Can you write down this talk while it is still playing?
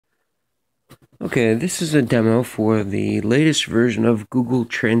Okay, this is a demo for the latest version of Google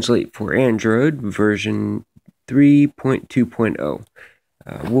Translate for Android, version 3.2.0.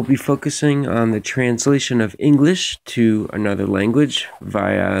 We'll be focusing on the translation of English to another language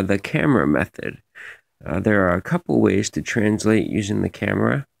via the camera method. There are a couple ways to translate using the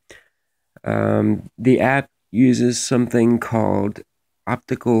camera. The app uses something called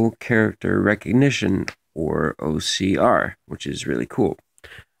Optical Character Recognition, or OCR, which is really cool.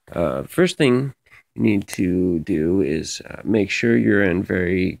 First thing you need to do is make sure you're in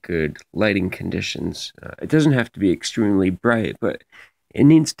very good lighting conditions. It doesn't have to be extremely bright, but it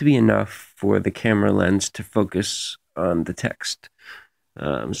needs to be enough for the camera lens to focus on the text.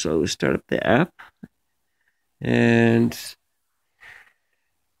 So let's start up the app, and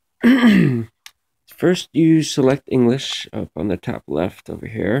first you select English up on the top left over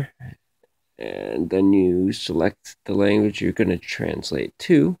here, and then you select the language you're going to translate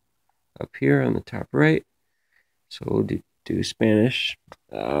to up here on the top right. So we'll do Spanish.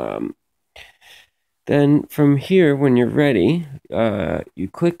 Then from here, when you're ready, you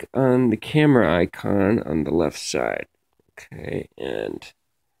click on the camera icon on the left side. Okay, and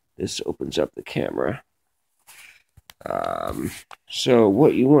this opens up the camera. So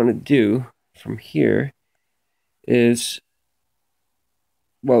what you want to do from here is,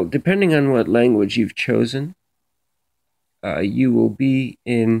 well, depending on what language you've chosen, you will be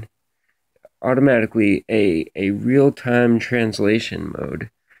in automatically a real-time translation mode,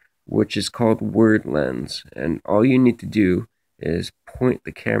 which is called word lens. And all you need to do is point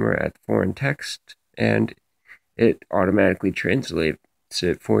the camera at foreign text, and it automatically translates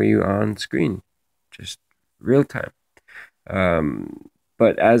it for you on screen, just real time.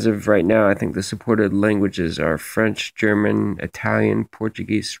 But as of right now, I think the supported languages are French, German, Italian,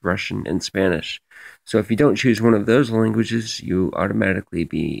 Portuguese, Russian, and Spanish. So if you don't choose one of those languages, you automatically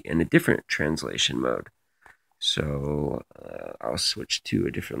be in a different translation mode. So I'll switch to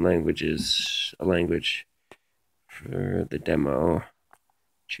a language for the demo.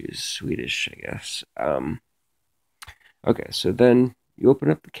 Choose Swedish, I guess. Okay, so then you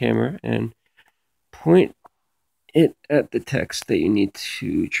open up the camera and point it at the text that you need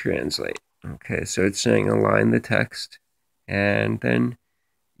to translate. Okay, so it's saying align the text, and then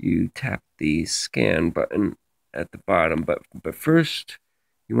you tap the scan button at the bottom. But first,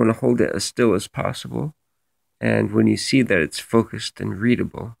 you want to hold it as still as possible. And when you see that it's focused and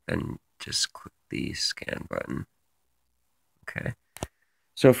readable, then just click the scan button. Okay.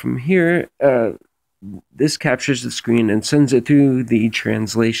 So from here, this captures the screen and sends it through the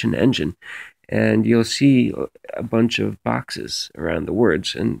translation engine. And you'll see a bunch of boxes around the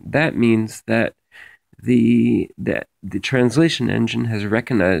words. And that means that the translation engine has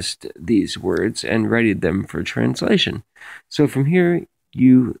recognized these words and readied them for translation. So from here,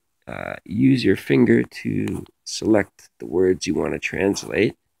 you use your finger to select the words you want to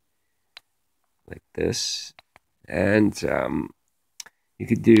translate, like this. And you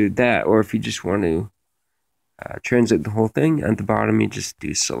could do that, or if you just want to translate the whole thing, at the bottom you just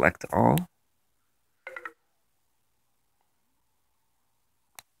do select all.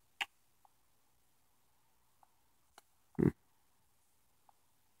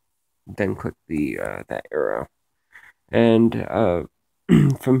 Then click that arrow, and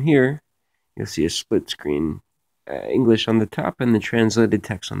from here you'll see a split screen, English on the top and the translated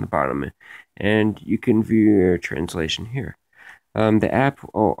text on the bottom, and you can view your translation here. The app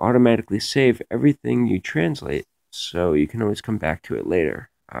will automatically save everything you translate, so you can always come back to it later.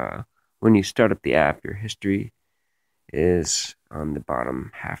 When you start up the app, your history is on the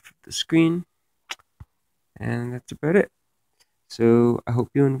bottom half of the screen, and that's about it. So I hope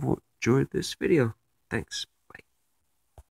you enjoyed this video. Thanks.